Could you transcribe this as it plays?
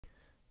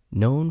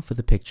Known for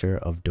the picture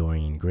of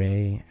Dorian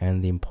Gray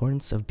and the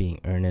importance of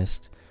being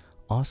earnest,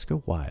 Oscar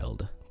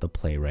Wilde, the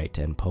playwright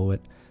and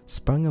poet,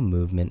 sprung a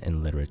movement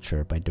in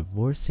literature by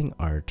divorcing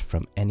art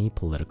from any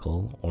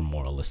political or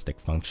moralistic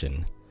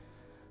function.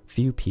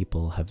 Few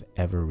people have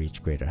ever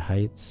reached greater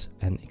heights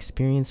and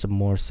experienced a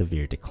more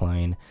severe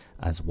decline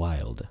as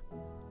Wilde,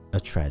 a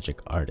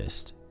tragic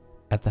artist.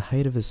 At the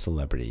height of his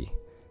celebrity,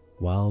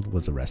 Wilde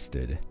was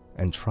arrested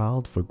and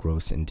trialed for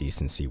gross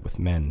indecency with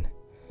men.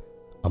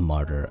 A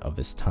martyr of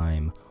his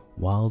time,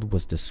 Wilde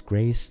was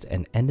disgraced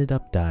and ended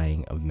up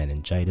dying of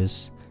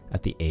meningitis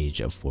at the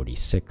age of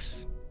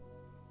 46.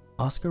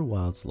 Oscar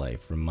Wilde's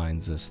life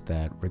reminds us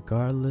that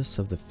regardless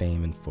of the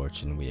fame and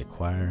fortune we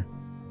acquire,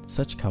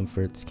 such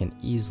comforts can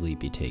easily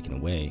be taken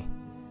away.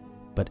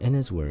 But in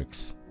his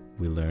works,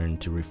 we learn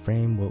to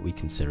reframe what we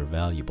consider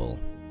valuable,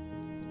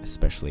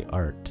 especially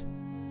art.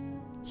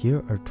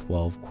 Here are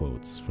 12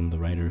 quotes from the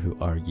writer who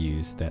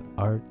argues that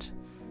art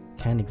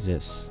can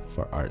exist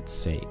for art's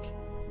sake.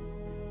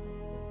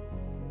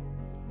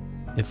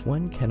 If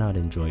one cannot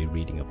enjoy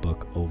reading a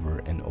book over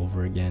and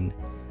over again,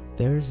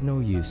 there is no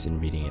use in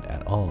reading it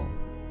at all.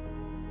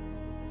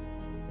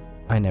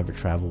 I never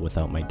travel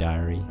without my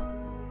diary.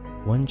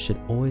 One should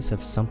always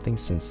have something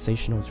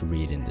sensational to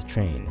read in the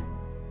train.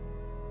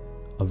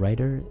 A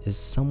writer is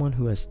someone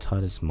who has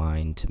taught his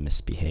mind to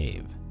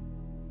misbehave.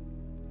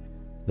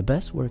 The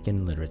best work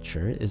in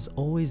literature is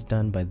always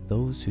done by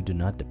those who do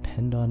not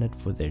depend on it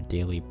for their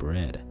daily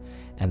bread,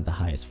 and the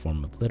highest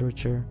form of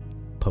literature,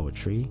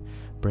 poetry,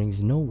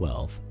 brings no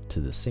wealth to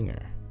the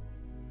singer.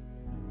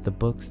 The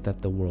books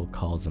that the world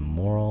calls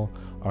immoral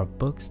are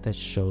books that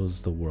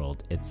shows the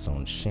world its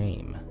own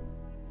shame.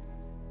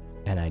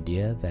 An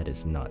idea that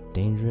is not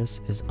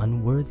dangerous is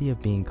unworthy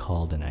of being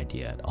called an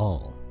idea at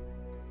all.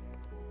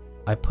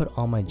 I put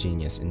all my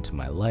genius into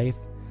my life.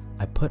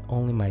 I put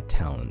only my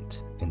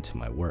talent into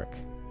my work.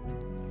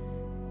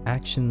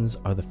 Actions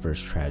are the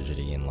first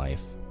tragedy in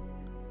life.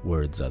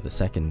 Words are the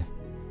second.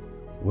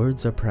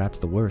 Words are perhaps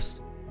the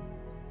worst.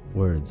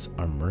 Words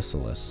are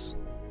merciless.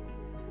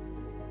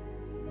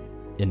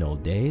 In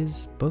old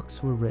days,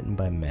 books were written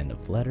by men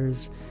of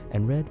letters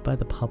and read by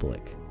the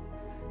public.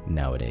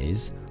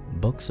 Nowadays,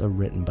 books are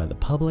written by the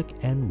public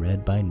and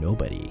read by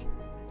nobody.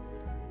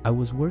 I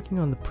was working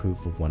on the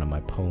proof of one of my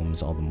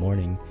poems all the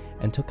morning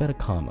and took out a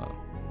comma.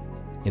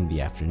 In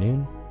the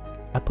afternoon,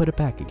 I put it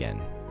back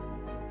again.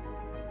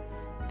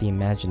 The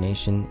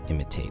imagination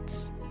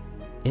imitates.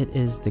 It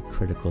is the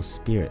critical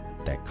spirit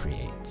that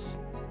creates.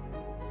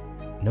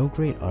 No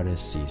great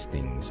artist sees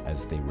things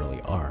as they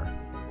really are.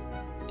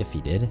 If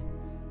he did,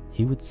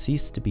 he would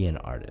cease to be an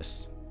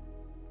artist.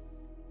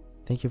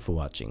 Thank you for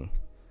watching.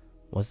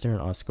 Was there an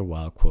Oscar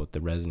Wilde quote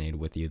that resonated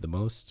with you the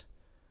most?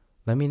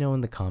 Let me know in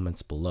the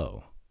comments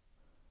below.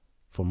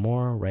 For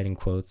more writing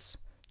quotes,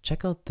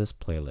 check out this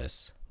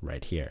playlist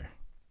right here.